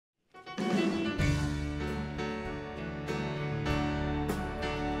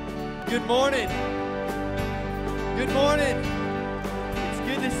Good morning. Good morning. It's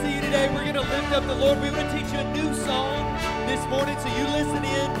good to see you today. We're going to lift up the Lord. We want to teach you a new song this morning, so you listen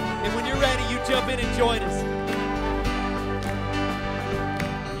in, and when you're ready, you jump in and join us.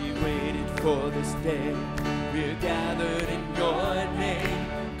 We waited for this day. We're gathered in your name,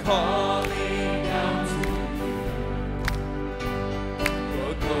 calling out to you.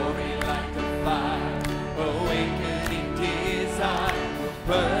 Your glory like a fire, awakening desire, will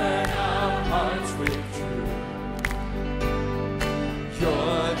burn our hearts with truth.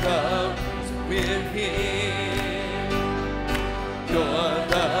 You're the reason we're here. You're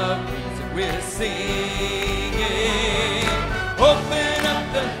the reason we're singing. Open up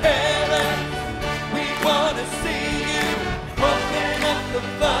the heavens, we want to see you. Open up the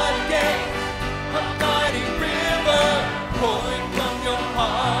floodgates, a mighty river pouring from your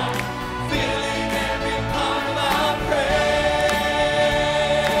heart, filling every part of our praise.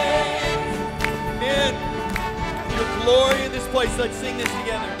 Amen. Your glory in this place. Let's sing this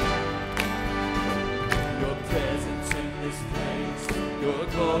together. Your presence in this place, your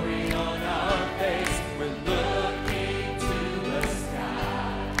glory on our face. We're looking to the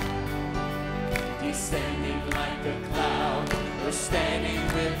sky, descending like a cloud. You're standing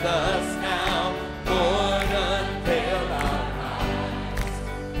with us now. Lord, unveil our eyes.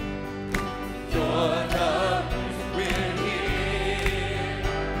 You're the reason we're here.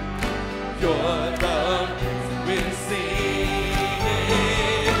 You're the reason we're singing.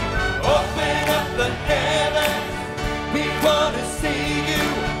 Open up the heavens, we want to see you.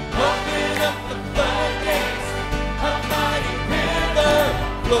 Open up the floodgates, a mighty river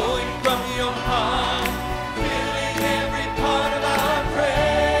flowing from your heart, filling every part of our praise.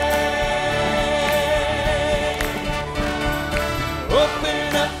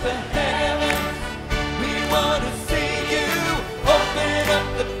 Open up the heavens, we want to see you. Open up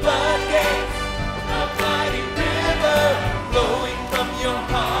the floodgates, a mighty river flowing from your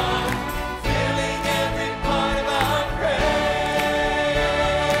heart, filling every part of our praise.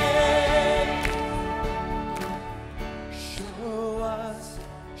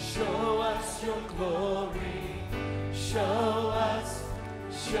 Show us your glory. Show us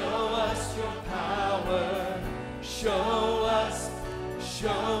your power. Show us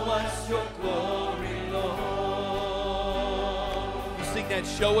your glory, Lord. You sing that,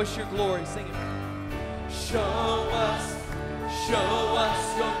 show us your glory. Sing it. Show us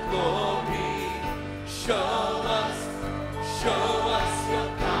your glory. Show us your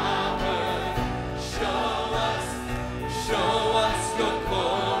power. Show us your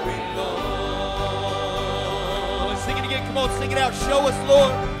glory, Lord. Sing it again. Come on, sing it out. Show us,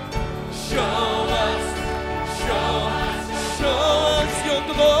 Lord. Show us your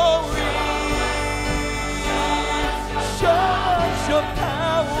glory. Show us your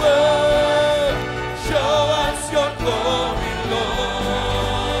power. Show us your glory, Lord.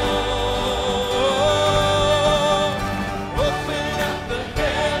 Open up the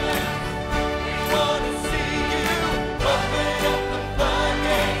heavens, we want to see you. Open up the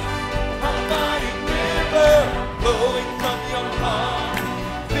floodgates, a mighty river flowing from your heart,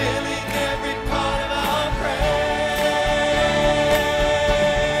 filling every part of our praise.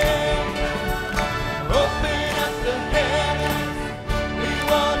 Open up the heavens, we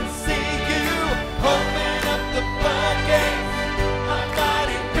want to see you. Open up the floodgates, a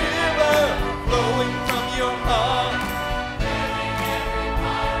mighty river flowing from your heart, filling every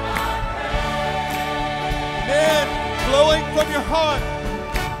part of our praise. Amen. Flowing from your heart,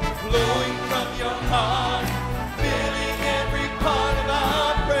 flowing from your heart, filling every part of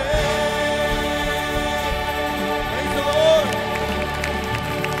our praise. Praise the Lord.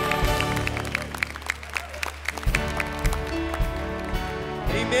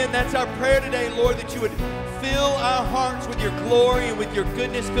 Amen. That's our prayer today, Lord, that you would fill our hearts with your glory and with your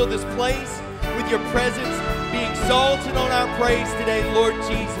goodness. Fill this place with your presence. Be exalted on our praise today, Lord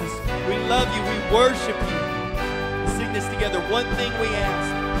Jesus. We love you. We worship you. Let's sing this together. One thing we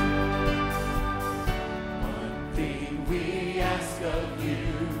ask. One thing we ask of you.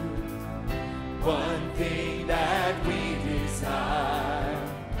 One thing that we desire.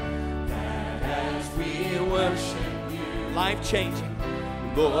 That as we worship you, life-changing,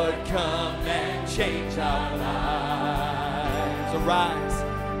 Lord, come and change our lives. Arise,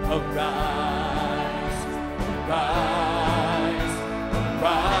 arise, arise,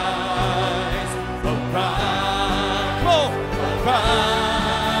 arise, arise. Come on,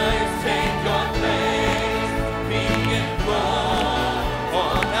 arise, take your place, be enthroned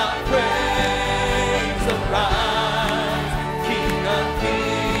on our praise. Arise, King of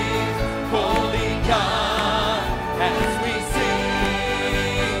Kings, Holy God, as we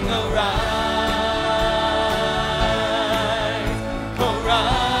sing. Arise.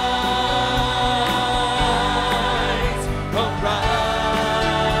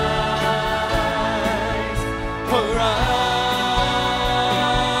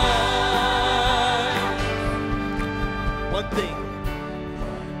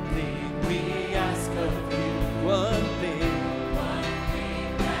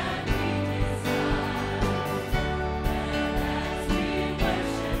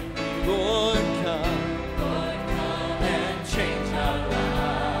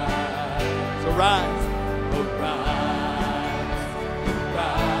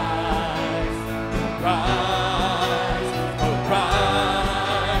 Arise,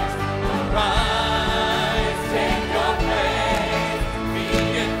 arise, arise, take your place, be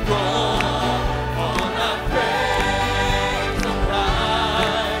enthroned on our praise.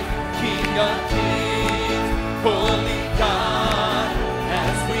 Arise, King of Kings, Holy God,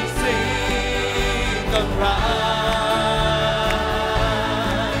 as we sing. Arise,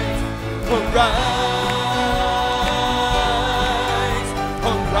 arise.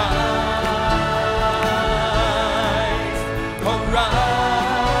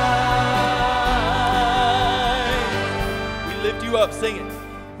 Up, sing it.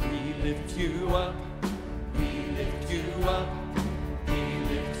 We lift you up, we lift you up, we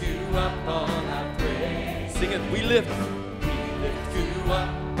lift you up on our praise. Sing it, we lift you up,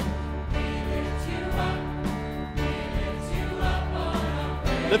 we lift you up, we lift you up on our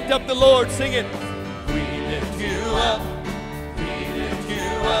praise. Lift up the Lord, sing it. We lift you up, we lift you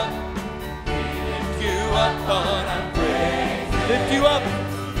up, we lift you up on our praise. Lift you up,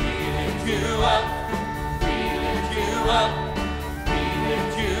 we lift you up, we lift you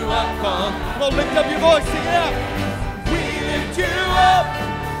up. Come on, lift up your voice, sing it out. We lift you up,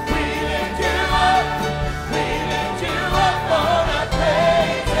 we lift you up, we lift you up on our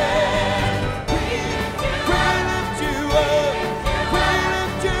praises. We lift you up, we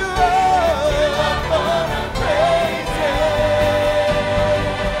lift you up on our praises.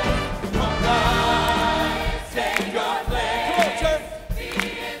 Arise, take your place. Come on, church. Be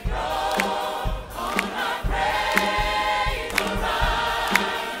enthroned on our praise.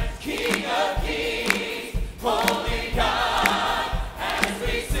 Arise, King of Kings, Holy God, as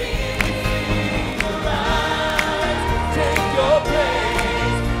we sing. Arise, take your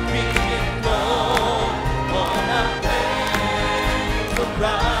place, be enthroned on our praise.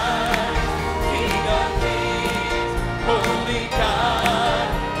 Arise, King of Kings, Holy God,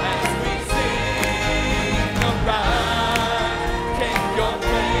 as we sing. Arise, take your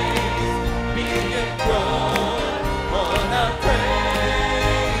place, be enthroned on our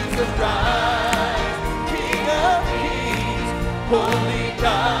praise. Arise, King of Kings, Holy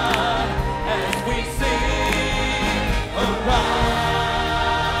God, as we sing. Arise.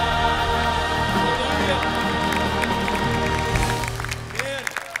 Hallelujah.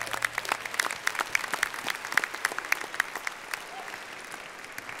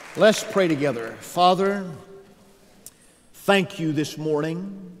 Let's pray together. Father, thank you this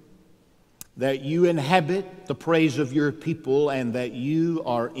morning that you inhabit the praise of your people and that you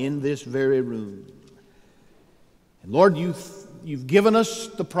are in this very room. And Lord, you've given us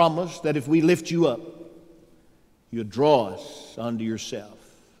the promise that if we lift you up, you'll draw us unto yourself.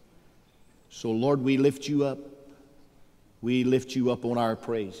 So Lord, we lift you up. We lift you up on our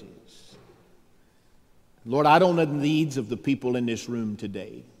praises. Lord, I don't know the needs of the people in this room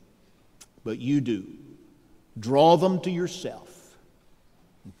today, but you do. Draw them to yourself.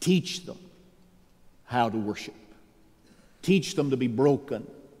 And teach them how to worship. Teach them to be broken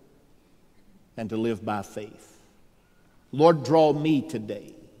and to live by faith. Lord, draw me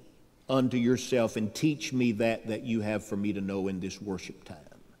today unto yourself and teach me that you have for me to know in this worship time.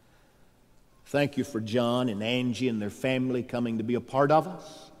 Thank you for John and Angie and their family coming to be a part of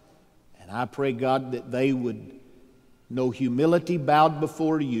us. And I pray, God, that they would know humility bowed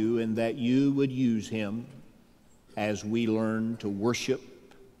before you and that you would use him as we learn to worship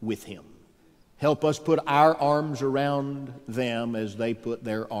with him. Help us put our arms around them as they put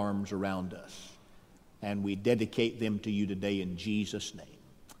their arms around us. And we dedicate them to you today in Jesus' name.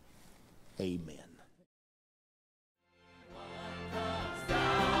 Amen.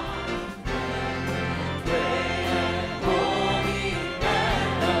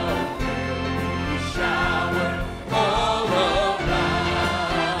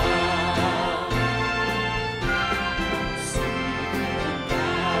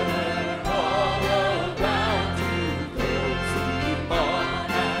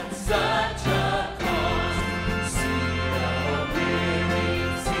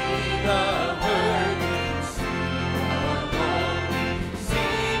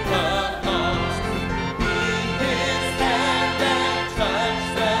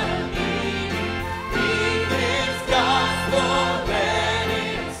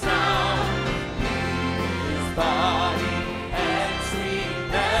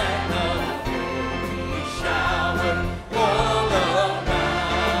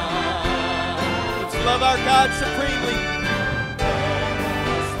 Love our God supremely.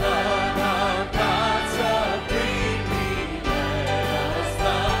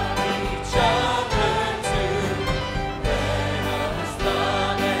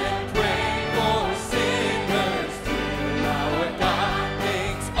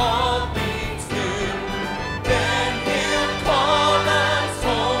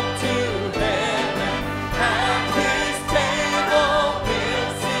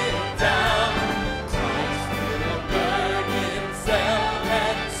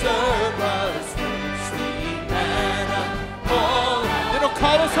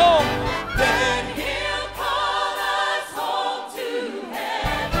 us home. Then He'll call us home to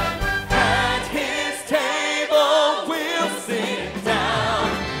heaven. At His table we'll sit down.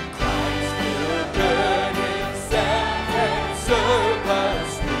 Christ will gird Himself and serve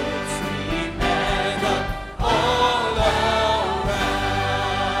us with sweet manna all around.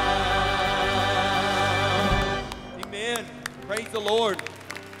 Amen. Praise the Lord.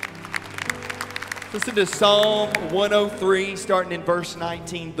 Listen to Psalm 103, starting in verse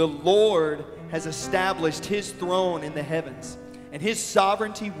 19. The Lord has established His throne in the heavens, and His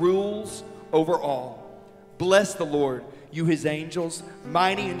sovereignty rules over all. Bless the Lord, you His angels,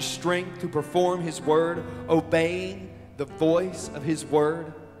 mighty in strength to perform His word, obeying the voice of His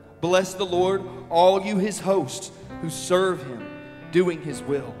word. Bless the Lord, all you His hosts who serve Him, doing His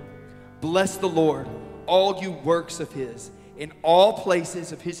will. Bless the Lord, all you works of His, in all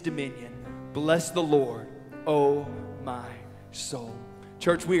places of His dominion. Bless the Lord, O my soul.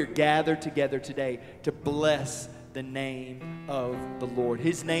 Church, we are gathered together today to bless the name of the Lord.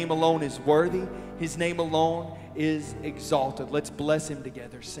 His name alone is worthy. His name alone is exalted. Let's bless Him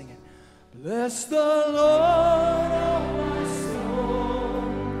together. Sing it. Bless the Lord, oh my soul.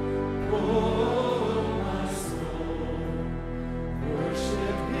 Oh my soul.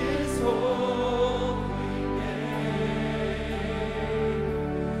 Worship His holy name.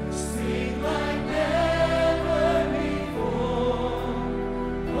 Sing like never before.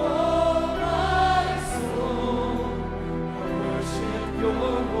 Oh my soul. I worship Your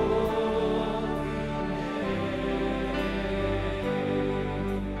holy name.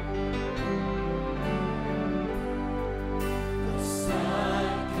 The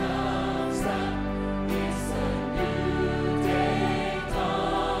sun comes up, it's a new day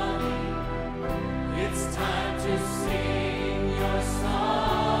dawning. It's time to sing Your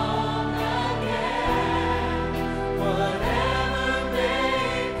song again. Whatever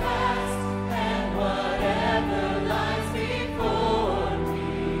may pass and whatever lies before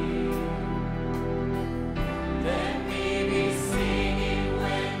me, let me be singing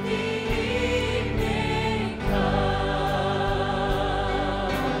when the evening comes.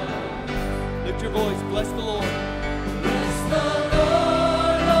 Lift your voice, bless the Lord. Bless the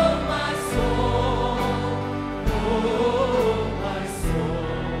Lord, oh my soul. Oh my soul.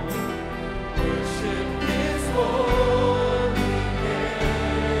 Worship His holy name.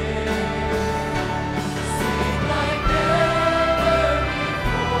 Sing like never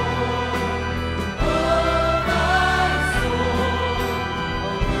before. Oh my soul. I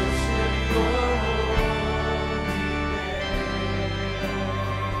worship Your holy name.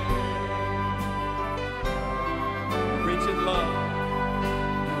 Rich in love.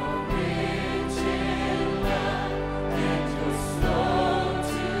 Rich in love, and You're slow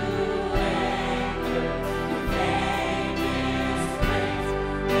to anger. Your name is great,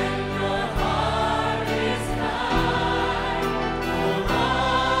 and Your heart is kind. For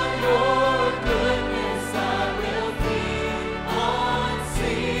all Your goodness I will keep on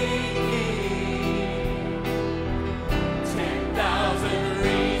singing. 10,000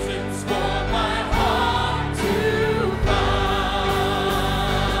 reasons for my heart to find.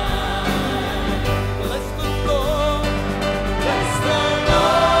 Bless the Lord, bless the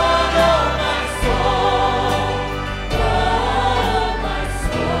Lord, oh my soul. Oh my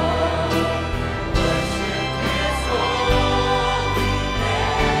soul, worship His holy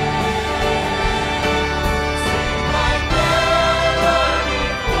name. Sing like never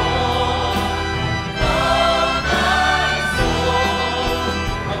before. Oh my soul,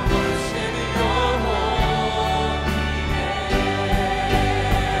 I worship Your holy name.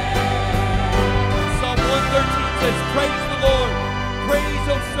 Psalm 113 says, praise the Lord. Praise,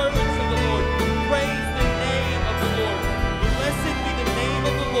 O servants of the Lord. Praise the name of the Lord. Blessed be the name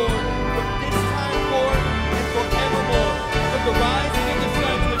of the Lord from this time forth and forevermore. From the rising of the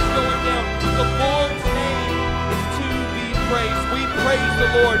sun to its going down, the Lord's name is to be praised. We praise the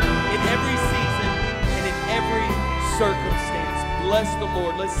Lord in every season and in every circumstance. Bless the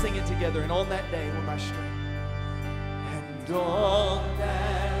Lord. Let's sing it together. And on that day when my strength. And on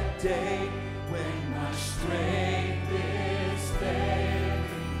that day when my strength is failing,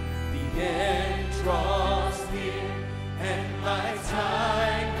 the end draws near and my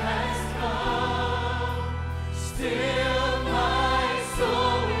time has come. Still my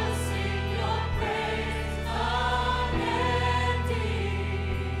soul will sing Your praise unending.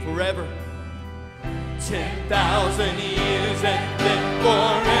 Forever. 10,000 years and then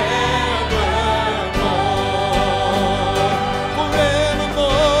forevermore.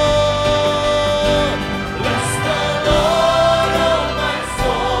 Forevermore. Bless the Lord, oh my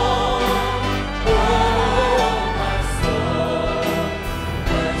soul. Oh my soul.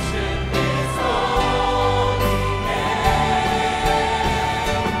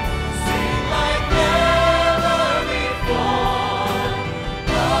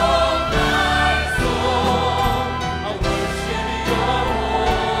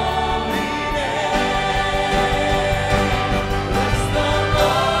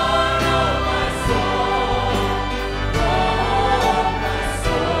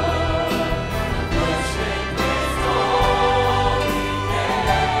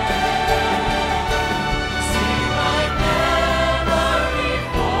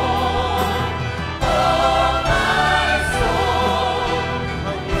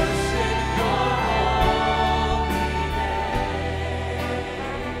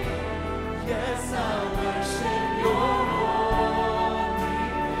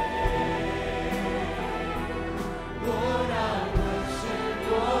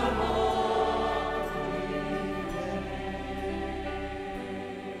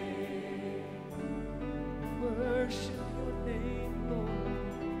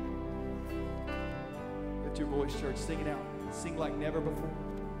 voice, church. Sing it out. Sing like never before.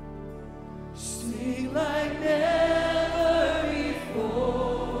 Sing like never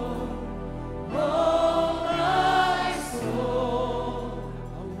before. Oh, my soul,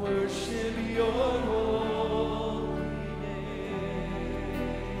 I worship your holy name.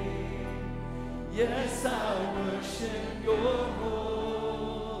 Yes, I worship your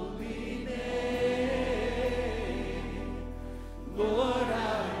holy name. Lord,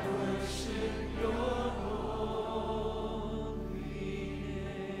 I worship your holy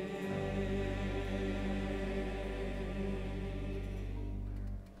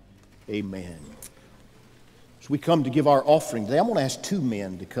Amen. As we come to give our offering today, I'm going to ask two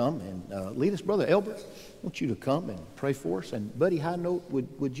men to come and lead us. Brother Elbert, I want you to come and pray for us. And Buddy High Note,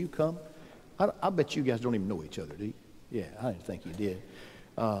 would you come? I bet you guys don't even know each other, do you? Yeah, I didn't think you did.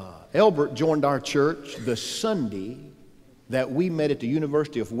 Elbert joined our church the Sunday that we met at the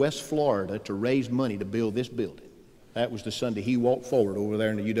University of West Florida to raise money to build this building. That was the Sunday he walked forward over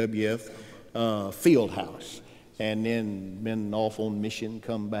there in the UWF field house. And then been off on mission,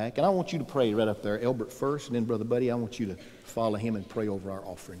 come back. And I want you to pray right up there, Elbert first, and then Brother Buddy, I want you to follow him and pray over our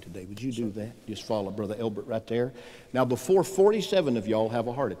offering today. Would you do that? Just follow Brother Elbert right there. Now, before 47 of y'all have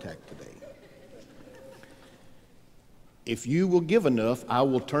a heart attack today, if you will give enough, I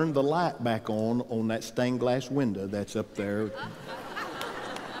will turn the light back on that stained glass window that's up there.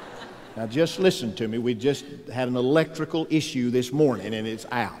 Now, just listen to me. We just had an electrical issue this morning, and it's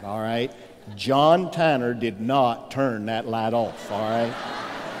out, all right? John Tanner did not turn that light off, all right?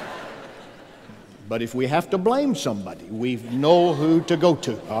 But if we have to blame somebody, we know who to go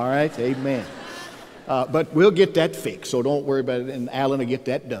to, all right? Amen. But we'll get that fixed, so don't worry about it. And Alan will get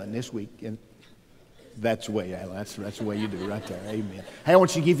that done this week. And that's the way, Alan. That's the way you do right there. Amen. Hey, I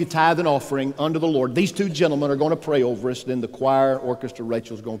want you to give your tithe and offering unto the Lord. These two gentlemen are going to pray over us. Then the choir, orchestra,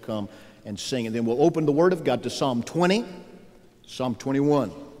 Rachel's going to come and sing. And then we'll open the Word of God to Psalm 20, Psalm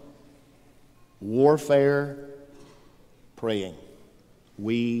 21. Warfare, praying.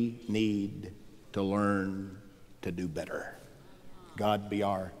 We need to learn to do better. God be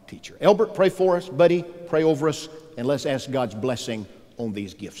our teacher. Elbert, pray for us. Buddy, pray over us. And let's ask God's blessing on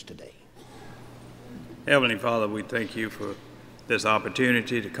these gifts today. Heavenly Father, we thank you for this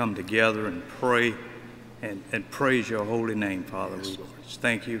opportunity to come together and pray and praise your holy name, Father. We just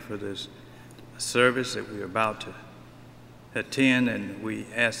thank you for this service that we're about to attend, and we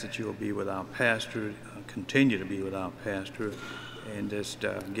ask that you will be with our pastor, continue to be with our pastor, and just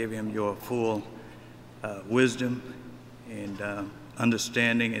give him your full wisdom and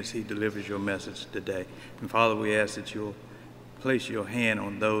understanding as he delivers your message today. And Father, we ask that you'll place your hand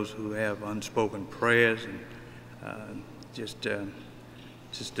on those who have unspoken prayers and just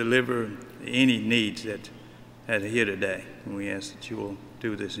deliver any needs that are here today. And we ask that you will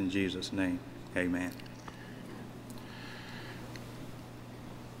do this in Jesus' name. Amen.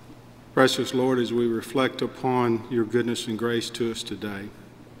 Precious Lord, as we reflect upon your goodness and grace to us today,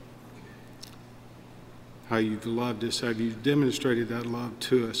 how you've loved us, how you've demonstrated that love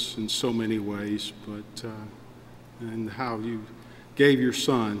to us in so many ways, and how you gave your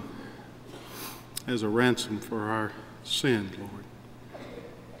Son as a ransom for our sin, Lord.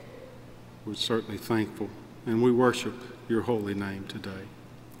 We're certainly thankful, and we worship your holy name today.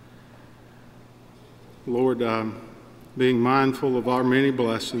 Lord, being mindful of our many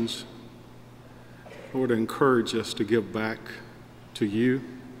blessings, Lord, encourage us to give back to you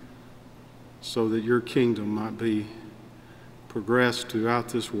so that your kingdom might be progressed throughout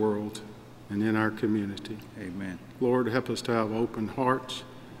this world and in our community. Amen. Lord, help us to have open hearts,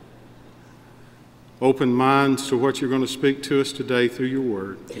 open minds to what you're going to speak to us today through your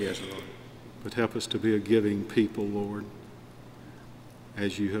word. Yes, Lord. But help us to be a giving people, Lord,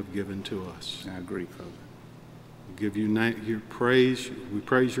 as you have given to us. I agree, Father. We give you your praise. We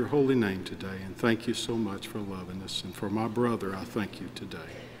praise your holy name today, and thank you so much for loving us. And for my brother, I thank you today.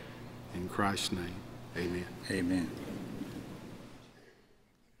 In Christ's name, amen. Amen.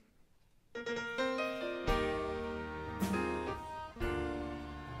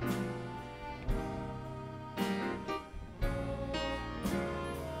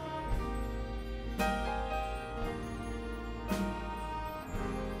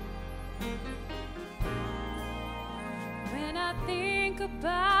 When I think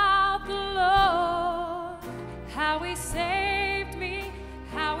about the Lord, how he saved me,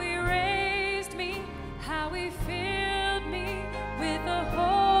 how he raised me, how he filled me with the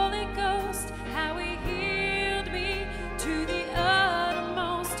Holy Ghost, how he healed me to the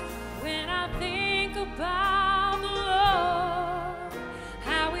uttermost. When I think about the Lord,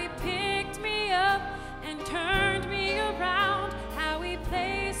 how he picked me up and turned me around, how he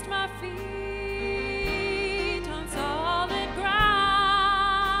placed my feet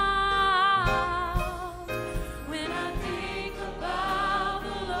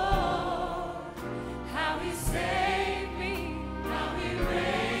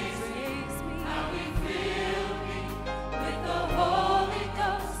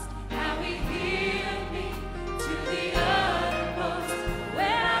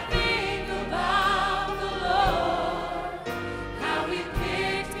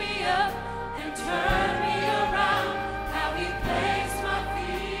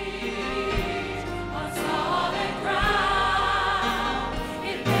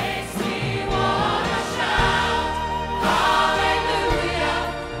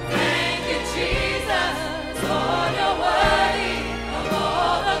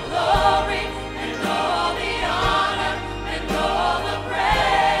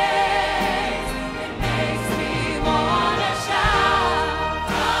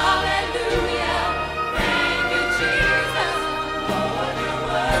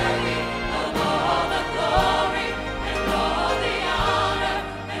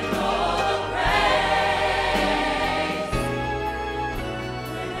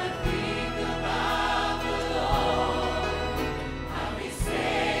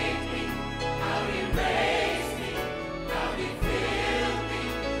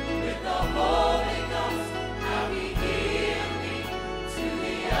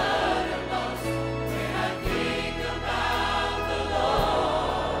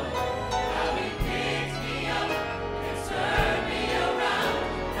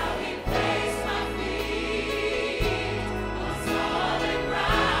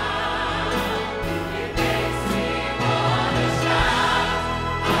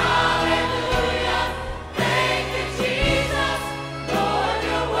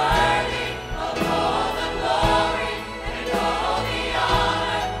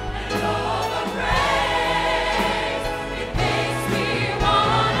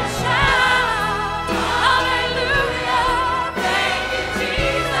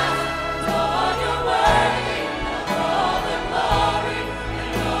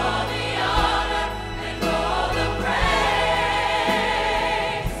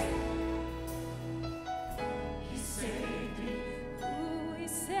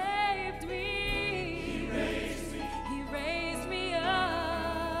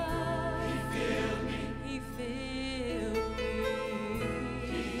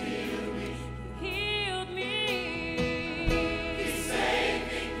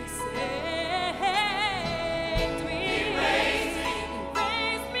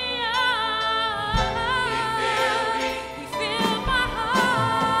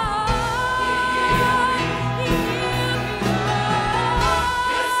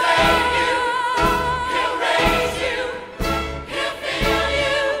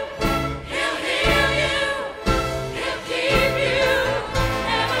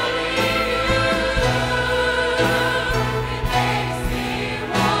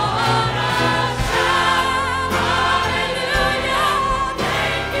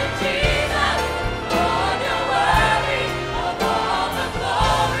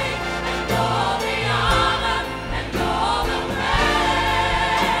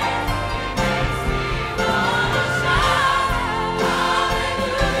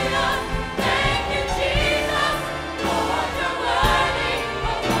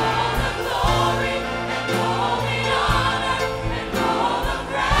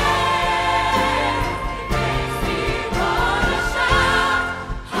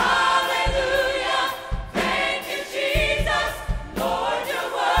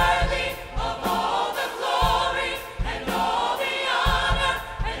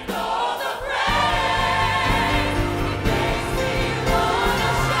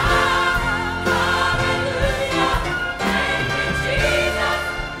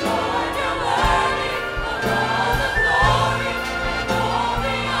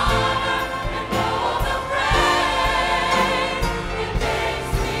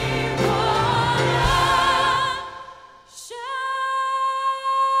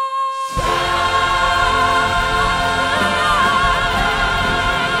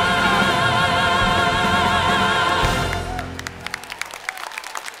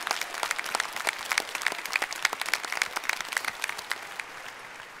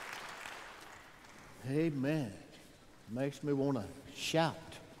Amen. Makes me want to shout.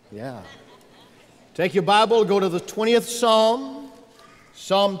 Yeah. Take your Bible, go to the 20th Psalm,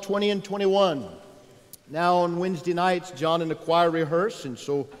 Psalm 20 and 21. Now on Wednesday nights, John and the choir rehearse, and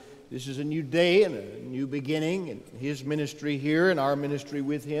so this is a new day and a new beginning in his ministry here and our ministry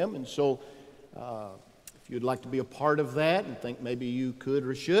with him. And so if you'd like to be a part of that and think maybe you could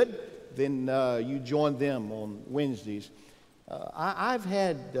or should, then you join them on Wednesdays. I've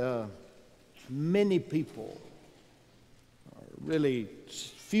had many people, really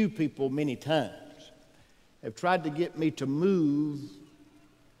few people many times, have tried to get me to move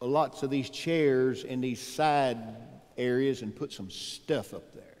lots of these chairs in these side areas and put some stuff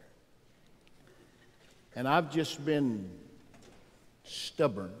up there. And I've just been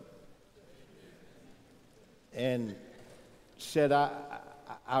stubborn and said,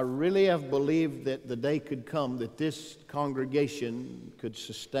 I really have believed that the day could come that this congregation could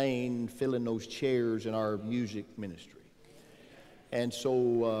sustain filling those chairs in our music ministry. And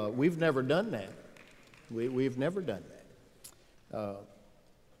so we've never done that. We've never done that.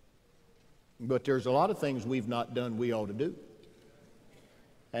 But there's a lot of things we've not done we ought to do.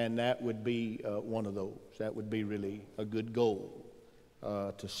 And that would be one of those. That would be really a good goal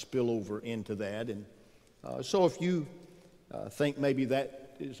to spill over into that. And so if you think maybe that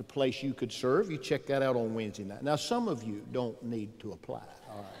is a place you could serve, you check that out on Wednesday night. Now, some of you don't need to apply.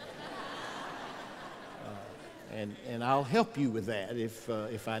 All right. And I'll help you with that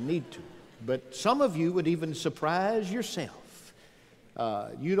if I need to. But some of you would even surprise yourself.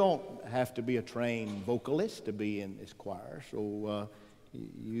 You don't have to be a trained vocalist to be in this choir, so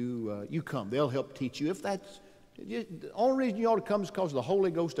you come. They'll help teach you. If that's the only reason you ought to come is because the Holy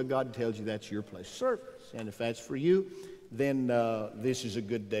Ghost of God tells you that's your place of service. And if that's for you, then this is a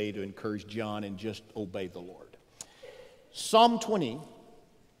good day to encourage John and just obey the Lord. Psalm 20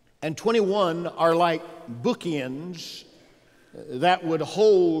 and 21 are like bookends that would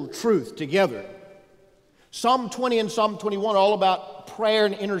hold truth together. Psalm 20 and Psalm 21 are all about prayer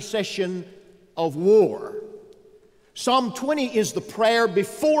and intercession of war. Psalm 20 is the prayer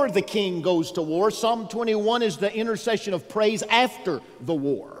before the king goes to war. Psalm 21 is the intercession of praise after the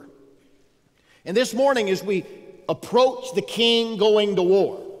war. And this morning, as we approach the king going to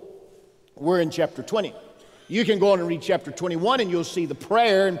war, we're in chapter 20. You can go on and read chapter 21 and you'll see the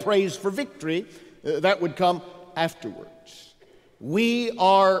prayer and praise for victory that would come afterwards. We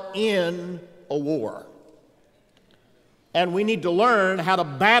are in a war. And we need to learn how to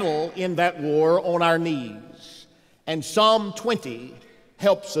battle in that war on our knees. And Psalm 20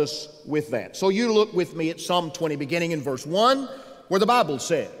 helps us with that. So you look with me at Psalm 20, beginning in verse 1, where the Bible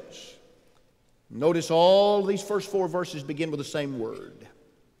says, notice all these first 4 verses begin with the same word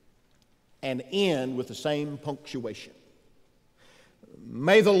and end with the same punctuation.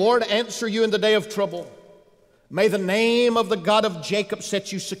 May the Lord answer you in the day of trouble. May the name of the God of Jacob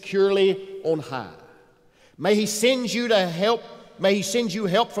set you securely on high. May he send you help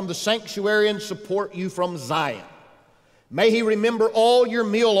from the sanctuary and support you from Zion. May he remember all your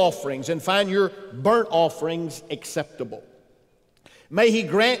meal offerings and find your burnt offerings acceptable. May he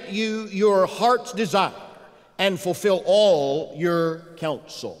grant you your heart's desire and fulfill all your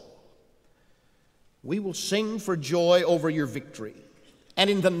counsel. We will sing for joy over your victory. And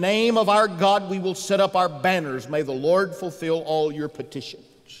in the name of our God, we will set up our banners. May the Lord fulfill all your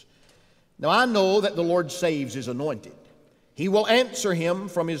petitions. Now, I know that the Lord saves his anointed. He will answer him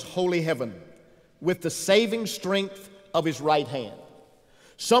from his holy heaven with the saving strength of his right hand.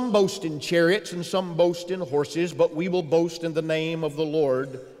 Some boast in chariots and some boast in horses, but we will boast in the name of the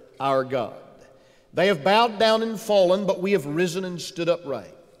Lord our God. They have bowed down and fallen, but we have risen and stood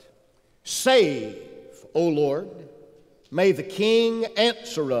upright. Save, O Lord. May the King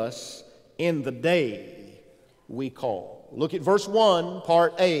answer us in the day we call. Look at verse 1,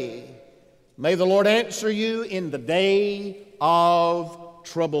 part A. May the Lord answer you in the day of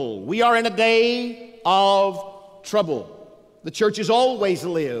trouble. We are in a day of trouble. The church has always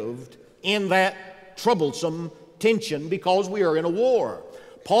lived in that troublesome tension because we are in a war.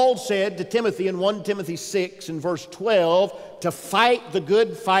 Paul said to Timothy in 1 Timothy 6 and verse 12 to fight the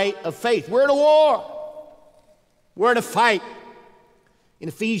good fight of faith. We're in a war. We're in a fight. In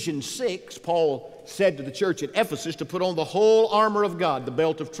Ephesians 6, Paul said to the church at Ephesus to put on the whole armor of God, the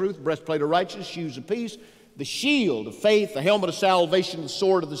belt of truth, breastplate of righteousness, shoes of peace, the shield of faith, the helmet of salvation, the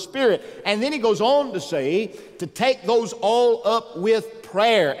sword of the Spirit. And then he goes on to say to take those all up with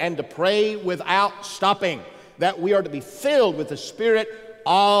prayer and to pray without stopping, that we are to be filled with the spirit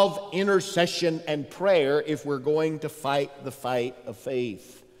of intercession and prayer if we're going to fight the fight of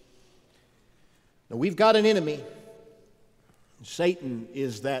faith. Now, we've got an enemy. Satan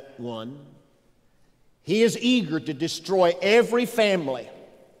is that one. He is eager to destroy every family,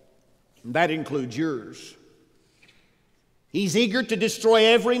 and that includes yours. He's eager to destroy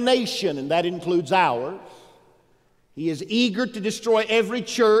every nation, and that includes ours. He is eager to destroy every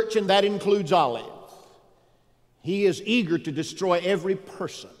church, and that includes Olive. He is eager to destroy every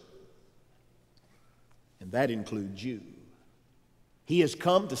person, and that includes you. He has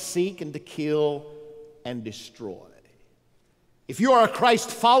come to seek and to kill and destroy. If you are a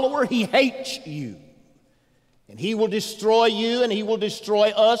Christ follower, he hates you. And he will destroy you and he will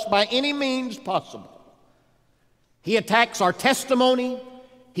destroy us by any means possible. He attacks our testimony.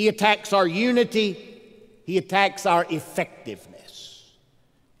 He attacks our unity. He attacks our effectiveness.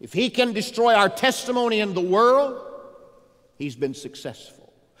 If he can destroy our testimony in the world, he's been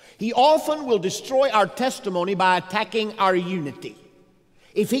successful. He often will destroy our testimony by attacking our unity.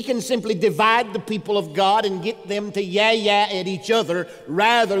 If he can simply divide the people of God and get them to yeah at each other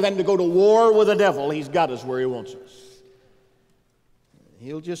rather than to go to war with the devil, he's got us where he wants us.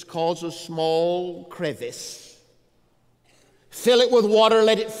 He'll just cause a small crevice, fill it with water,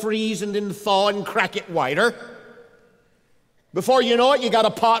 let it freeze and then thaw and crack it wider. Before you know it, you got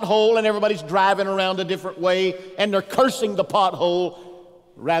a pothole and everybody's driving around a different way and they're cursing the pothole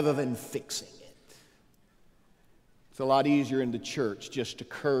rather than fixing it. It's a lot easier in the church just to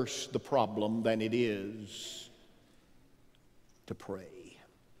curse the problem than it is to pray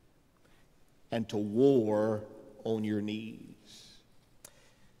and to war on your knees.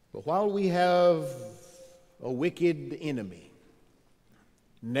 But while we have a wicked enemy,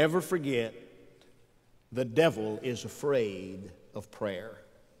 never forget the devil is afraid of prayer.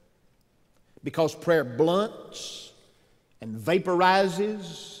 Because prayer blunts and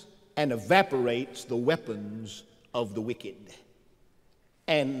vaporizes and evaporates the weapons of the wicked.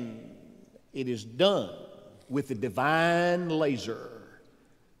 And it is done with the divine laser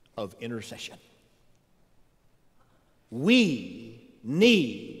of intercession. We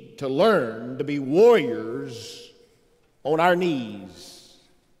need to learn to be warriors on our knees,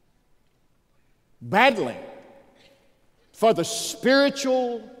 battling for the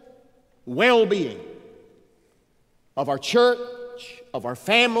spiritual well-being of our church, of our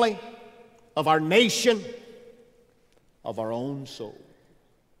family, of our nation, of our own soul.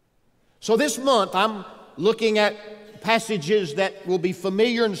 So this month I'm looking at passages that will be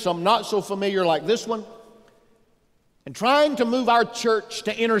familiar and some not so familiar like this one, and trying to move our church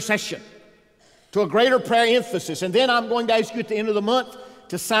to intercession, to a greater prayer emphasis. And then I'm going to ask you at the end of the month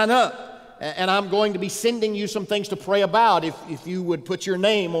to sign up, and I'm going to be sending you some things to pray about if you would put your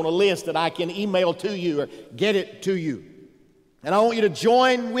name on a list that I can email to you or get it to you. And I want you to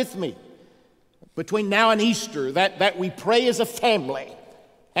join with me between now and Easter, that we pray as a family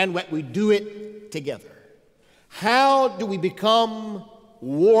and that we do it together. How do we become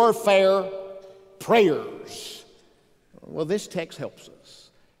warfare prayers? Well, this text helps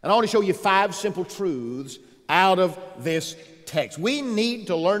us. And I want to show you 5 simple truths out of this text. We need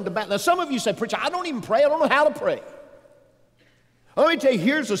to learn to battle. Now, some of you say, "Preacher, I don't even pray. I don't know how to pray." Let me tell you,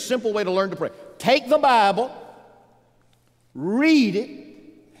 here's a simple way to learn to pray. Take the Bible, read it,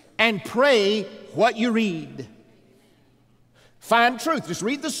 and pray what you read. Find truth. Just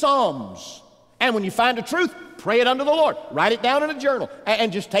read the Psalms. And when you find a truth, pray it unto the Lord. Write it down in a journal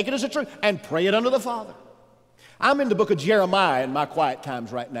and just take it as a truth and pray it unto the Father. I'm in the book of Jeremiah in my quiet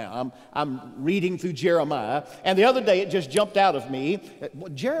times right now. I'm reading through Jeremiah, and the other day it just jumped out of me.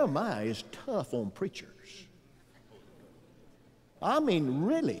 Jeremiah is tough on preachers. I mean,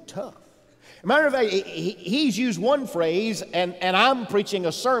 really tough. Matter of fact, he's used one phrase, and I'm preaching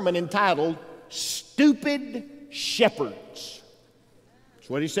a sermon entitled "Stupid Shepherds." That's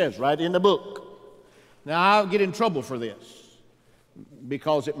what he says right in the book. Now, I'll get in trouble for this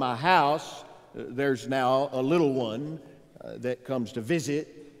because at my house, there's now a little one that comes to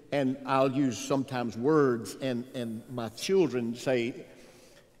visit, and I'll use sometimes words, and my children say,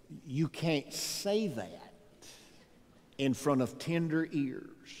 "You can't say that in front of tender ears."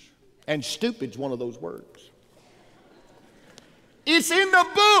 And stupid's one of those words. It's in the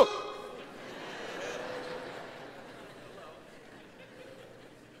book.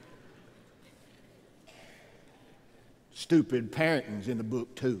 Stupid parenting's in the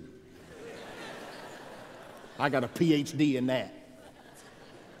book too. I got a PhD in that.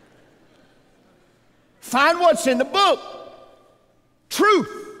 Find what's in the book. Truth.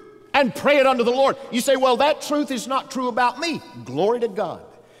 And pray it unto the Lord. You say, "Well, that truth is not true about me." Glory to God.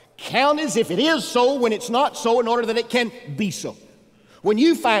 Count as if it is so when it's not so in order that it can be so. When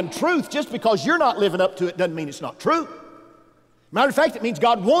you find truth, just because you're not living up to it doesn't mean it's not true. Matter of fact, it means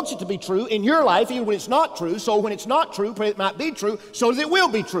God wants it to be true in your life even when it's not true. So when it's not true, pray it might be true so that it will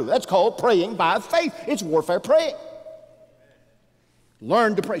be true. That's called praying by faith. It's warfare praying.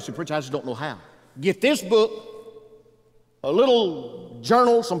 Learn to pray. So preacher, I just don't know how. Get this book, a little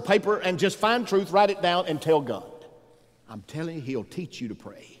journal, some paper, and just find truth, write it down, and tell God. I'm telling you, He'll teach you to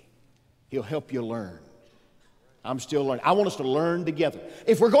pray. He'll help you learn. I'm still learning. I want us to learn together.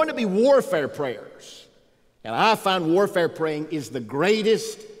 If we're going to be warfare prayers, and I find warfare praying is the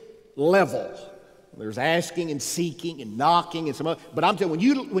greatest level. There's asking and seeking and knocking and some other, but I'm telling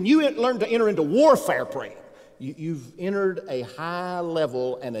you, when you learn to enter into warfare praying, you've entered a high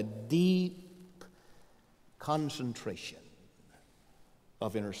level and a deep concentration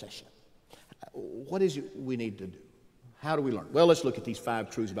of intercession. What is it we need to do? How do we learn? Well, let's look at these 5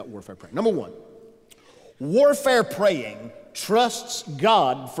 truths about warfare praying. Number 1, warfare praying trusts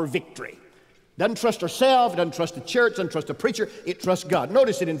God for victory. Doesn't trust herself, doesn't trust the church, doesn't trust the preacher, it trusts God.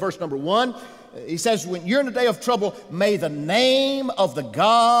 Notice it in verse number 1. He says, when you're in a day of trouble, may the name of the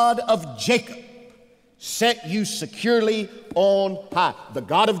God of Jacob set you securely on high. The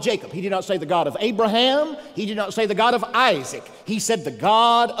God of Jacob. He did not say the God of Abraham. He did not say the God of Isaac. He said the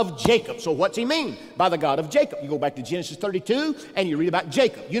God of Jacob. So what's he mean by the God of Jacob? You go back to Genesis 32 and you read about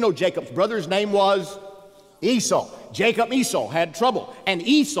Jacob. You know Jacob's brother's name was Esau. Jacob and Esau had trouble, and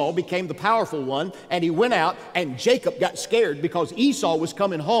Esau became the powerful one, and he went out, and Jacob got scared because Esau was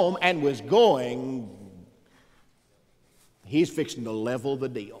coming home and was going, he's fixing to level the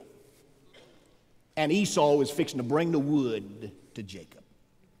deal. And Esau was fixing to bring the wood to Jacob.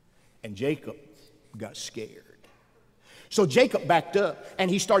 And Jacob got scared. So Jacob backed up, and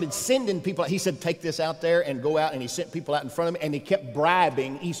he started sending people. He said, take this out there and go out, and he sent people out in front of him, and he kept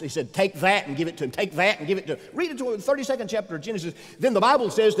bribing Esau. He said, take that and give it to him. Take that and give it to him. Read it to him in the 32nd chapter of Genesis. Then the Bible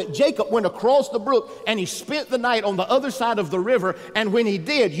says that Jacob went across the brook, and he spent the night on the other side of the river, and when he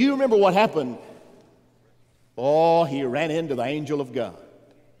did, you remember what happened? Oh, he ran into the angel of God.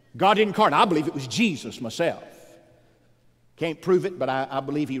 God incarnate. I believe it was Jesus myself. Can't prove it, but I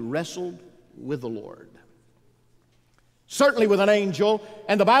believe he wrestled with the Lord. Certainly with an angel.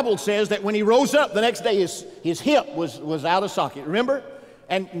 And the Bible says that when he rose up the next day, his hip was out of socket. Remember?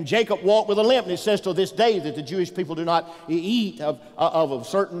 And Jacob walked with a limp. And it says to this day that the Jewish people do not eat of a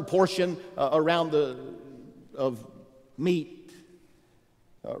certain portion of meat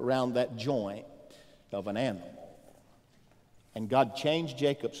around that joint of an animal. And God changed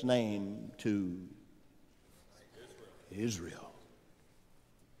Jacob's name to Israel.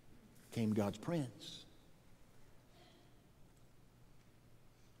 Became God's prince.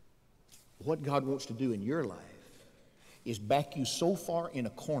 What God wants to do in your life is back you so far in a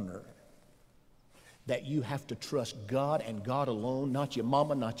corner that you have to trust God and God alone, not your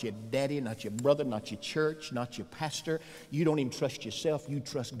mama, not your daddy, not your brother, not your church, not your pastor. You don't even trust yourself. You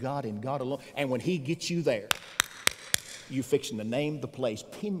trust God and God alone. And when he gets you there, you're fixing to name the place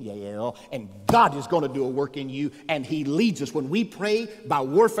Peniel, and God is going to do a work in you, and he leads us. When we pray by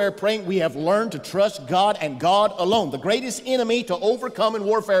warfare praying, we have learned to trust God and God alone. The greatest enemy to overcome in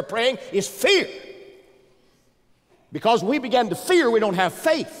warfare praying is fear. Because we begin to fear, we don't have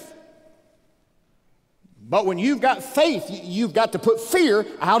faith. But when you've got faith, you've got to put fear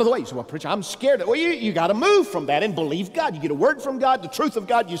out of the way. You say, well, preacher, I'm scared. Well, you got to move from that and believe God. You get a word from God, the truth of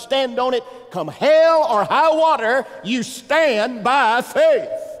God, you stand on it. Come hell or high water, you stand by faith.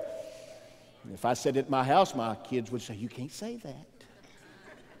 And if I said it at my house, my kids would say, you can't say that.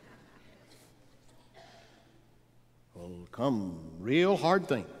 Well, come real hard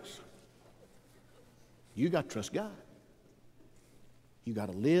things. You got to trust God. You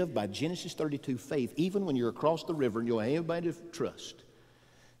got to live by Genesis 32 faith, even when you're across the river and you don't have anybody to trust.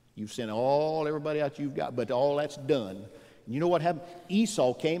 You've sent everybody out you've got, but all that's done. And you know what happened?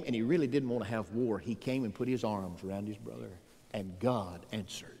 Esau came, and he really didn't want to have war. He came and put his arms around his brother, and God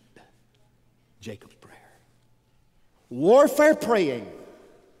answered Jacob's prayer. Warfare praying.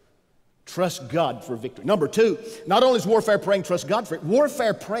 Trust God for victory. Number 2, not only is warfare praying trust God for it,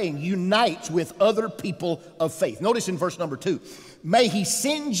 warfare praying unites with other people of faith. Notice in verse number 2, may he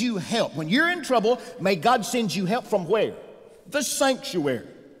send you help. When you're in trouble, may God send you help from where? The sanctuary.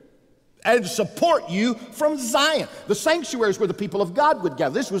 And support you from Zion. The sanctuary is where the people of God would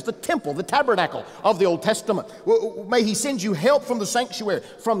gather. This was the temple, the tabernacle of the Old Testament. May he send you help from the sanctuary,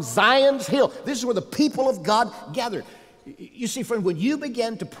 from Zion's hill. This is where the people of God gathered. You see, friend, when you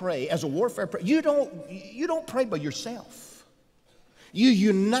begin to pray as a warfare prayer, you don't pray by yourself. You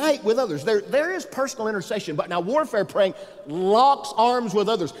unite with others. There is personal intercession, but now warfare praying, locks arms with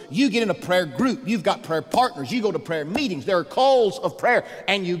others. You get in a prayer group. You've got prayer partners. You go to prayer meetings. There are calls of prayer,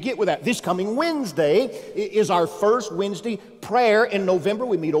 and you get with that. This coming Wednesday is our first Wednesday prayer in November.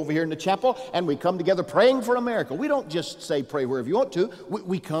 We meet over here in the chapel, and we come together praying for America. We don't just say pray wherever you want to.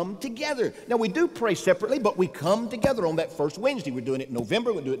 We come together. Now, we do pray separately, but we come together on that first Wednesday. We're doing it in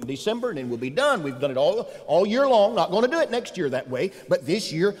November. We'll do it in December, and then we'll be done. We've done it all year long. Not going to do it next year that way, but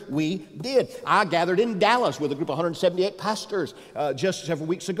this year we did. I gathered in Dallas with a group of 178 pastors just several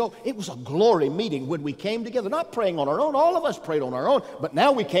weeks ago. It was a glory meeting when we came together, not praying on our own. All of us prayed on our own, but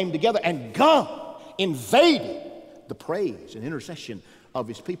now we came together, and God invaded the praise and intercession of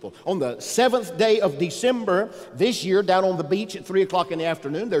His people. On the 7th day of December this year, down on the beach at 3 o'clock in the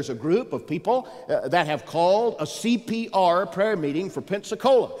afternoon, there's a group of people that have called a CPR prayer meeting for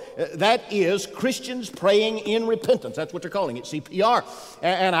Pensacola. That is Christians Praying in Repentance. That's what they're calling it, CPR.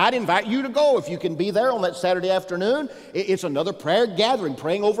 And I'd invite you to go if you can be there on that Saturday afternoon. It's another prayer gathering,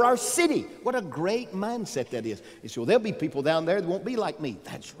 praying over our city. What a great mindset that is. You say, well, there'll be people down there that won't be like me.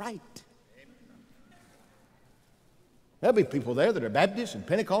 That's right. There'll be people there that are Baptists and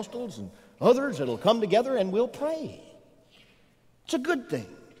Pentecostals and others that will come together and we'll pray. It's a good thing.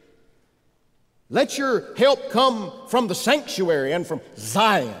 Let your help come from the sanctuary and from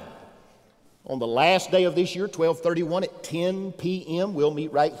Zion. On the last day of this year, 12/31 at 10 p.m., we'll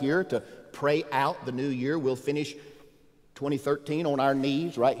meet right here to pray out the new year. We'll finish 2013 on our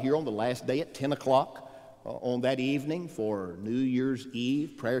knees right here on the last day at 10 o'clock on that evening for New Year's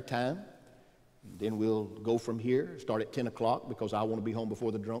Eve prayer time. Then we'll go from here, start at 10 o'clock because I want to be home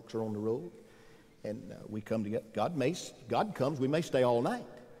before the drunks are on the road. And we come together. God comes, we may stay all night.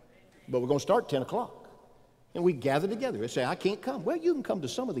 But we're going to start at 10 o'clock. And we gather together. They say, I can't come. Well, you can come to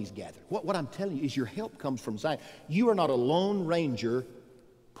some of these gatherings. What I'm telling you is your help comes from Zion. You are not a lone ranger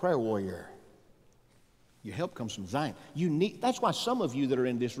prayer warrior. Your help comes from Zion. That's why some of you that are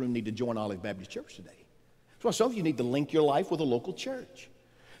in this room need to join Olive Baptist Church today. That's why some of you need to link your life with a local church.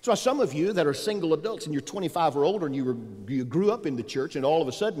 So some of you that are single adults and you're 25 or older and you grew up in the church and all of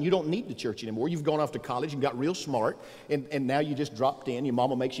a sudden you don't need the church anymore. You've gone off to college and got real smart and now you just dropped in. Your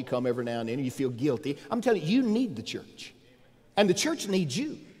mama makes you come every now and then and you feel guilty. I'm telling you, you need the church. And the church needs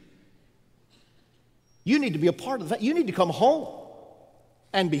you. You need to be a part of that. You need to come home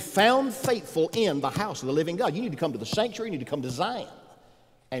and be found faithful in the house of the living God. You need to come to the sanctuary. You need to come to Zion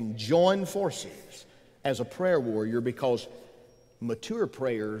and join forces as a prayer warrior because mature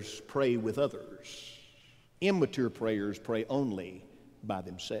prayers pray with others. Immature prayers pray only by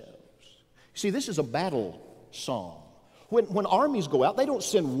themselves. See, this is a battle song. When armies go out, they don't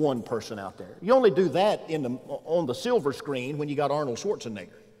send one person out there. You only do that on the silver screen when you got Arnold Schwarzenegger.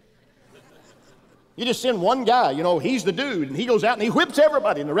 You just send one guy, he's the dude, and he goes out and he whips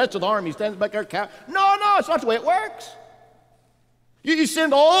everybody, and the rest of the army stands back there. No, it's not the way it works. You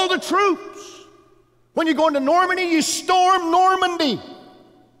send all the troops. When you go into Normandy, you storm Normandy.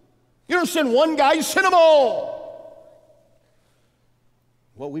 You don't send one guy, you send them all.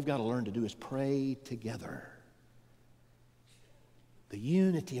 What we've got to learn to do is pray together. The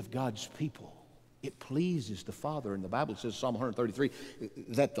unity of God's people, it pleases the Father. And the Bible says, Psalm 133,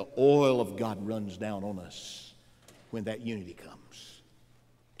 that the oil of God runs down on us when that unity comes.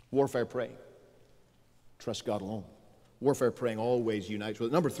 Warfare praying. Trust God alone. Warfare praying always unites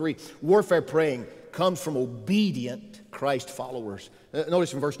with it. Number 3, warfare praying comes from obedient Christ followers.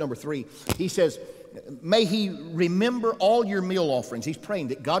 Notice in verse number 3, he says, may He remember all your meal offerings. He's praying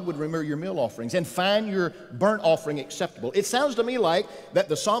that God would remember your meal offerings and find your burnt offering acceptable. It sounds to me like that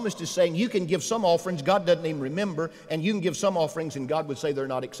the psalmist is saying you can give some offerings God doesn't even remember, and you can give some offerings and God would say they're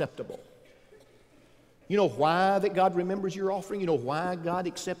not acceptable. You know why that God remembers your offering? You know why God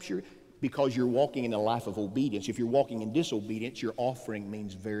accepts your? Because you're walking in a life of obedience. If you're walking in disobedience, your offering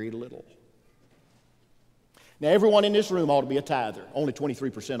means very little. Now, everyone in this room ought to be a tither. Only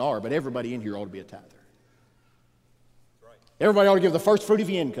 23% are, but everybody in here ought to be a tither. Everybody ought to give the first fruit of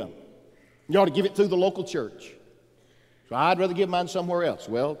your income. You ought to give it through the local church. So I'd rather give mine somewhere else.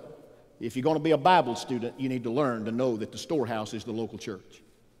 Well, if you're going to be a Bible student, you need to learn to know that the storehouse is the local church.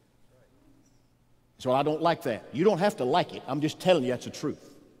 So I don't like that. You don't have to like it. I'm just telling you that's the truth.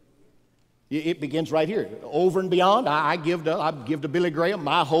 It begins right here. Over and beyond, I give to Billy Graham,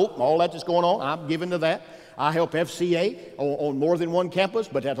 My Hope, all that that's going on. I'm giving to that. I help FCA on more than one campus,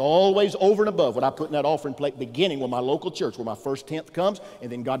 but that's always over and above what I put in that offering plate, beginning with my local church, where my first tenth comes, and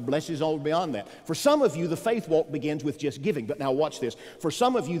then God blesses all beyond that. For some of you, the faith walk begins with just giving. But now watch this. For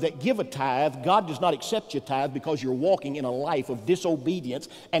some of you that give a tithe, God does not accept your tithe because you're walking in a life of disobedience,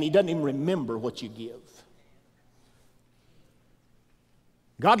 and He doesn't even remember what you give.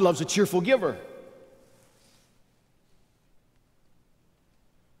 God loves a cheerful giver.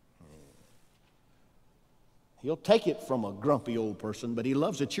 He'll take it from a grumpy old person, but he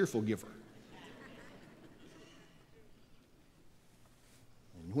loves a cheerful giver.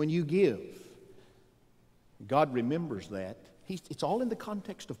 And when you give, God remembers that. It's all in the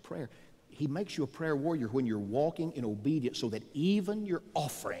context of prayer. He makes you a prayer warrior when you're walking in obedience so that even your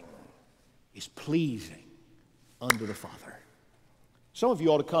offering is pleasing unto the Father. Some of you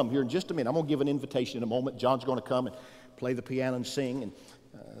ought to come here in just a minute. I'm going to give an invitation in a moment. John's going to come and play the piano and sing.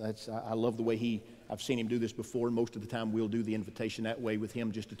 And I love the way I've seen him do this before, and most of the time we'll do the invitation that way with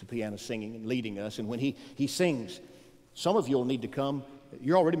him, just at the piano singing and leading us. And when he sings, some of you will need to come.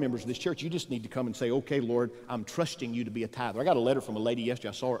 You're already members of this church. You just need to come and say, okay, Lord, I'm trusting you to be a tither. I got a letter from a lady yesterday.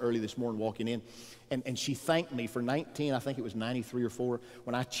 I saw her early this morning walking in, and she thanked me for 93 or 4,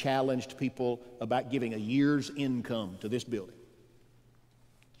 when I challenged people about giving a year's income to this building.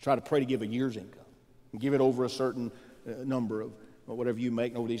 Try to pray to give a year's income and give it over a certain number of whatever you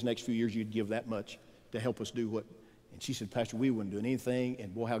make, and over these next few years you'd give that much to help us do what. And she said, Pastor, we wouldn't do anything,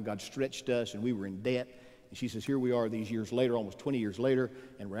 and boy, how God stretched us, and we were in debt. And she says, here we are these years later, almost 20 years later,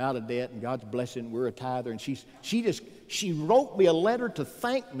 and we're out of debt, and God's blessing, we're a tither. And she wrote me a letter to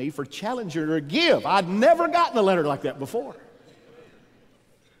thank me for challenging her to give. I'd never gotten a letter like that before.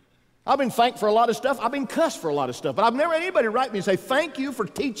 I've been thanked for a lot of stuff. I've been cussed for a lot of stuff. But I've never had anybody write me and say, thank you for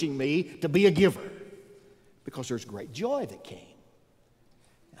teaching me to be a giver. Because there's great joy that came.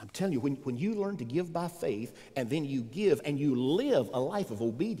 I'm telling you, when you learn to give by faith, and then you give and you live a life of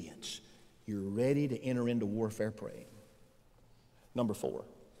obedience, you're ready to enter into warfare praying. Number 4,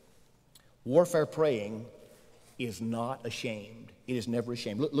 warfare praying is not ashamed. It is never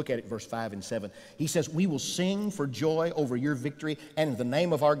ashamed. Look at it, verse 5 and 7. He says, we will sing for joy over your victory, and in the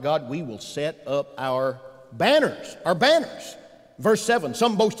name of our God, we will set up our banners. Our banners. Verse 7,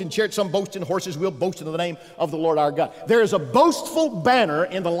 some boast in chariots, some boast in horses, we'll boast in the name of the Lord our God. There is a boastful banner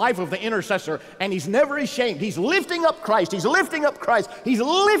in the life of the intercessor, and he's never ashamed. He's lifting up Christ. He's lifting up Christ. He's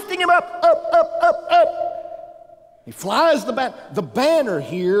lifting him up. He flies the banner. The banner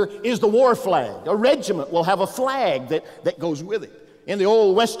here is the war flag. A regiment will have a flag that goes with it. In the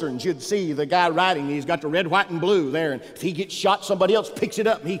old westerns, you'd see the guy riding, he's got the red, white, and blue there, and if he gets shot, somebody else picks it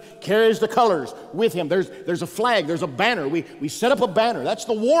up, and he carries the colors with him. There's a flag, there's a banner. We set up a banner. That's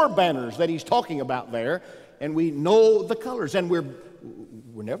the war banners that he's talking about there, and we know the colors, and we're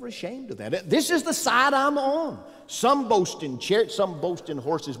never ashamed of that. This is the side I'm on. Some boast in chariots, some boast in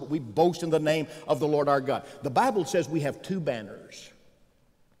horses, but we boast in the name of the Lord our God. The Bible says we have 2 banners.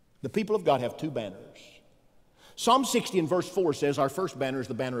 The people of God have 2 banners. Psalm 60 and verse 4 says our first banner is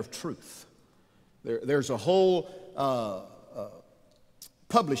the banner of truth. There's a whole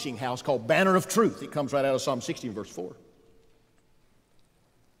publishing house called Banner of Truth. It comes right out of Psalm 60 and verse 4.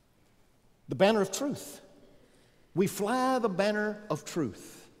 The banner of truth. We fly the banner of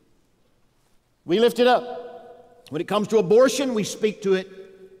truth. We lift it up. When it comes to abortion, we speak to it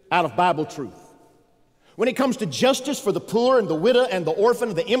out of Bible truth. When it comes to justice for the poor and the widow and the orphan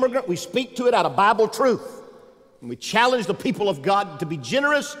and the immigrant, we speak to it out of Bible truth. And we challenge the people of God to be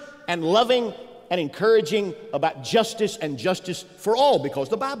generous and loving and encouraging about justice and justice for all, because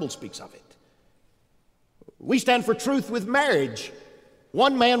the Bible speaks of it. We stand for truth with marriage.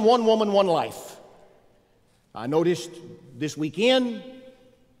 1 man, 1 woman, 1 life. I noticed this weekend,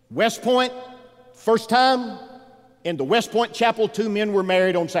 West Point, first time in the West Point Chapel, 2 men were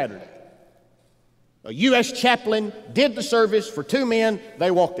married on Saturday. A U.S. chaplain did the service for 2 men,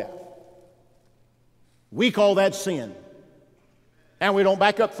 they walked out. We call that sin, and we don't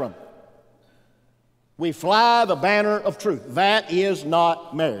back up from it. We fly the banner of truth. That is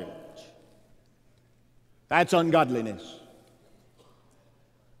not marriage. That's ungodliness.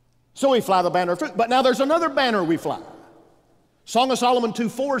 So we fly the banner of truth. But now there's another banner we fly. Song of Solomon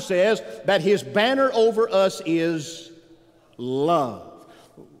 2:4 says that his banner over us is love.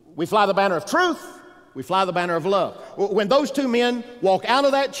 We fly the banner of truth. We fly the banner of love. When those 2 men walk out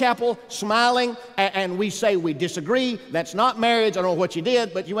of that chapel smiling, and we say we disagree, that's not marriage, I don't know what you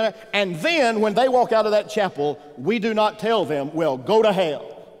did, but you went out. And then when they walk out of that chapel, we do not tell them, well, go to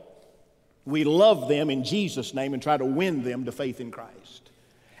hell. We love them in Jesus' name and try to win them to faith in Christ.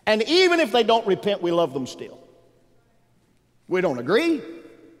 And even if they don't repent, we love them still. We don't agree,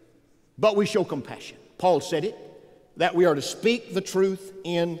 but we show compassion. Paul said it, that we are to speak the truth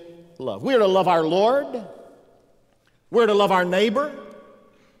in love. We are to love our Lord. We're to love our neighbor.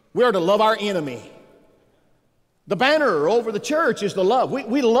 We're to love our enemy. The banner over the church is the love.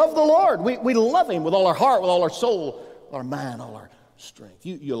 We love the Lord. We love Him with all our heart, with all our soul, our mind, all our strength.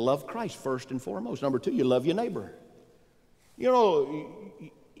 You love Christ first and foremost. Number 2, you love your neighbor. You know,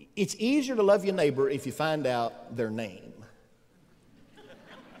 it's easier to love your neighbor if you find out their name.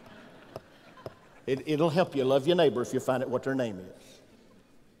 It'll help you love your neighbor if you find out what their name is.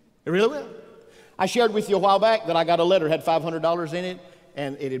 It really will. I shared with you a while back that I got a letter, had $500 in it,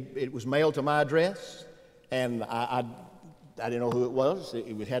 and it was mailed to my address, and I didn't know who it was.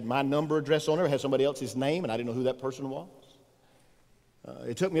 It had my number, address on it. It had somebody else's name, and I didn't know who that person was.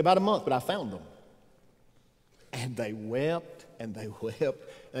 It took me about a month, but I found them. And they wept, and they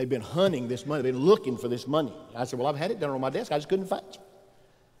wept. They'd been hunting this money. They'd been looking for this money. I said, well, I've had it down on my desk. I just couldn't find it. It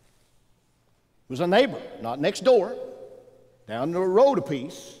was a neighbor, not next door, down the road a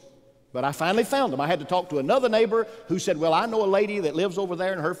piece. But I finally found them. I had to talk to another neighbor who said, well, I know a lady that lives over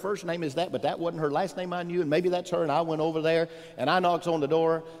there, and her first name is that, but that wasn't her last name I knew, and maybe that's her. And I went over there, and I knocked on the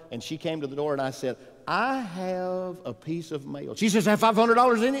door, and she came to the door, and I said, I have a piece of mail. She says, have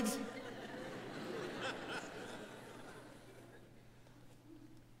 $500 in it?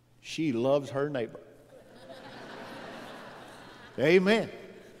 She loves her neighbor. Amen.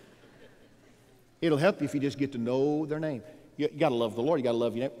 It'll help you if you just get to know their name. You got to love the Lord. You got to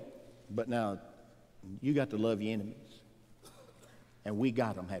love your neighbor. But now, you got to love your enemies. And we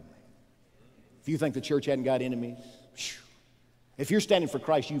got them, haven't we? If you think the church hadn't got enemies, if you're standing for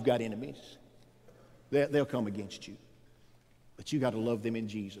Christ, you've got enemies. They'll come against you. But you got to love them in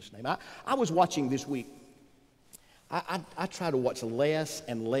Jesus' name. I was watching this week. I try to watch less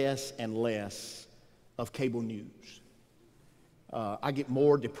and less and less of cable news. I get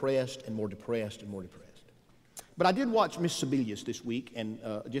more depressed and more depressed and more depressed. But I did watch Miss Sebelius this week, and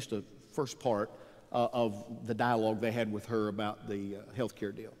just the first part of the dialogue they had with her about the health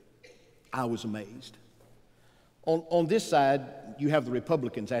care deal. I was amazed. On this side, you have the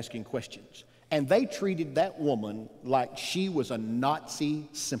Republicans asking questions, and they treated that woman like she was a Nazi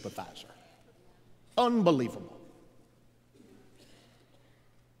sympathizer. Unbelievable.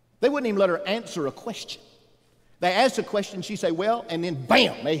 They wouldn't even let her answer a question. They asked a question, she'd say, well, and then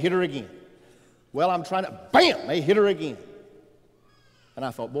bam, they hit her again. Well, I'm trying to, bam, they hit her again. And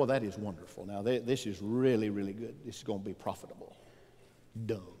I thought, boy, that is wonderful. Now, this is really, really good. This is going to be profitable.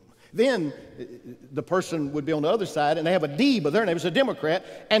 Dumb. Then the person would be on the other side, and they have a D, but their name is a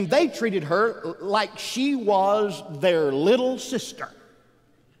Democrat, and they treated her like she was their little sister.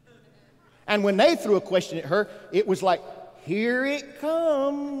 And when they threw a question at her, it was like, here it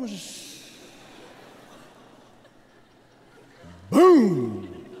comes. Boom.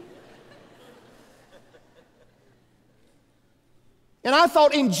 And I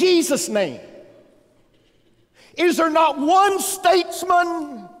thought, in Jesus' name, is there not one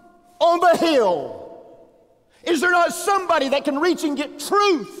statesman on the hill? Is there not somebody that can reach and get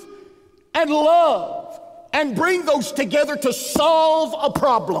truth and love and bring those together to solve a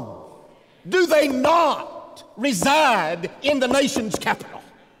problem? Do they not reside in the nation's capital?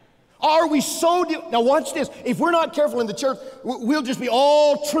 Are we so... Now watch this. If we're not careful in the church, we'll just be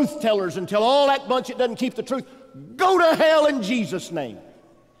all truth tellers and tell all that bunch that doesn't keep the truth. Go to hell in Jesus' name.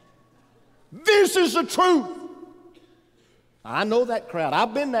 This is the truth. I know that crowd.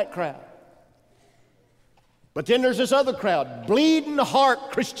 I've been that crowd. But then there's this other crowd, bleeding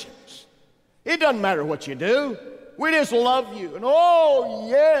heart Christians. It doesn't matter what you do. We just love you. And oh,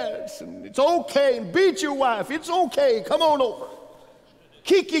 yes, and it's okay. And beat your wife. It's okay. Come on over.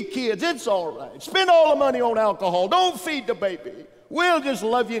 Kick your kids. It's all right. Spend all the money on alcohol. Don't feed the baby. We'll just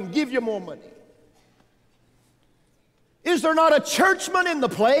love you and give you more money. Is there not a churchman in the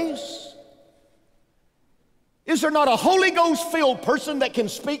place? Is there not a Holy Ghost-filled person that can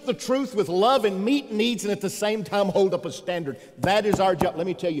speak the truth with love and meet needs and at the same time hold up a standard? That is our job. Let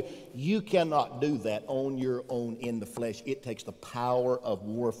me tell you, you cannot do that on your own in the flesh. It takes the power of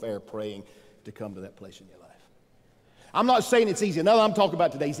warfare praying to come to that place in your life. I'm not saying it's easy. None I'm talking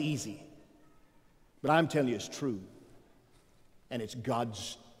about today is easy. But I'm telling you it's true. And it's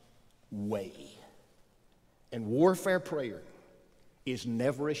God's way. And warfare prayer is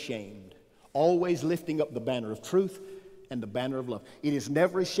never ashamed, always lifting up the banner of truth and the banner of love. It is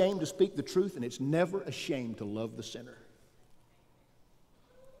never ashamed to speak the truth, and it's never ashamed to love the sinner.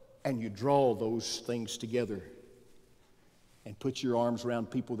 And you draw those things together and put your arms around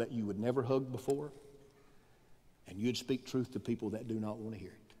people that you would never hug before, and you'd speak truth to people that do not want to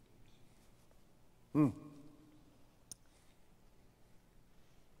hear it.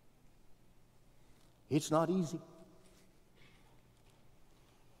 It's not easy.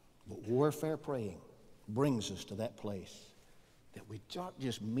 But warfare praying brings us to that place that we're not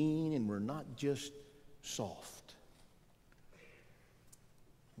just mean and we're not just soft.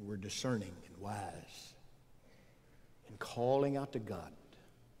 We're discerning and wise and calling out to God.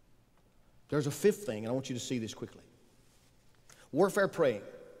 There's a fifth thing, and I want you to see this quickly. Warfare praying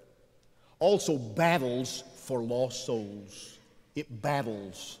also battles for lost souls. It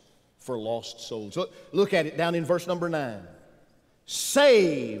battles for lost souls. Look at it down in verse number 9.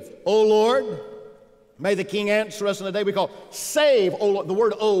 Save, O Lord. May the King answer us in the day we call. Save, O Lord. The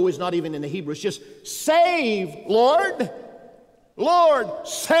word "O" is not even in the Hebrew. It's just save, Lord. Lord,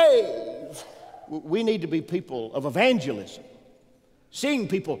 save. We need to be people of evangelism. Seeing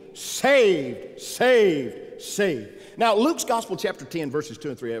people saved, saved, saved. Now, Luke's Gospel, chapter 10, verses 2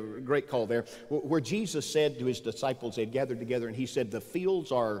 and 3, I have a great call there, where Jesus said to his disciples, they had gathered together, and he said, the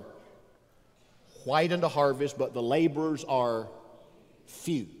fields are white unto harvest, but the laborers are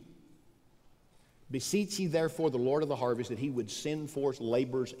few. Beseech ye therefore the Lord of the harvest that he would send forth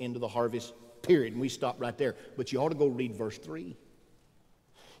laborers into the harvest, period. And we stop right there. But you ought to go read verse 3.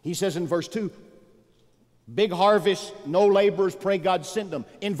 He says in verse 2, big harvest, no laborers, pray God send them.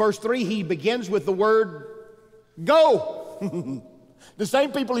 In verse 3, he begins with the word go. The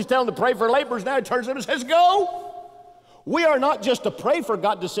same people he's telling to pray for laborers, now he turns to them and says go. We are not just to pray for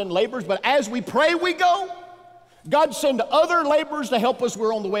God to send laborers, but as we pray, we go. God send other laborers to help us.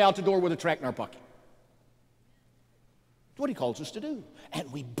 We're on the way out the door with a tract in our pocket. That's what he calls us to do.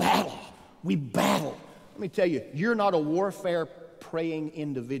 And we battle. We battle. Let me tell you, you're not a warfare praying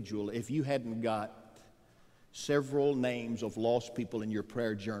individual if you hadn't got several names of lost people in your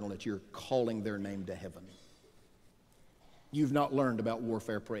prayer journal that you're calling their name to heaven. You've not learned about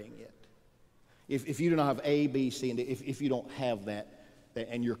warfare praying yet. If you do not have A, B, C, and D, if you don't have that,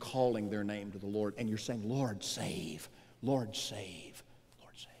 and you're calling their name to the Lord, and you're saying, Lord, save, Lord, save,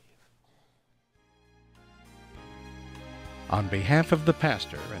 Lord, save. On behalf of the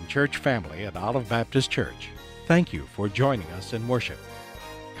pastor and church family at Olive Baptist Church, thank you for joining us in worship.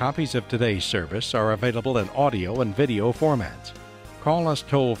 Copies of today's service are available in audio and video formats. Call us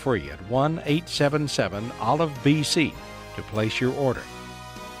toll-free at 1-877-OLIVE-BC to place your order.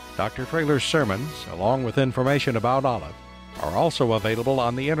 Dr. Traylor's sermons, along with information about Olive, are also available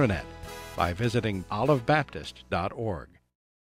on the Internet by visiting olivebaptist.org.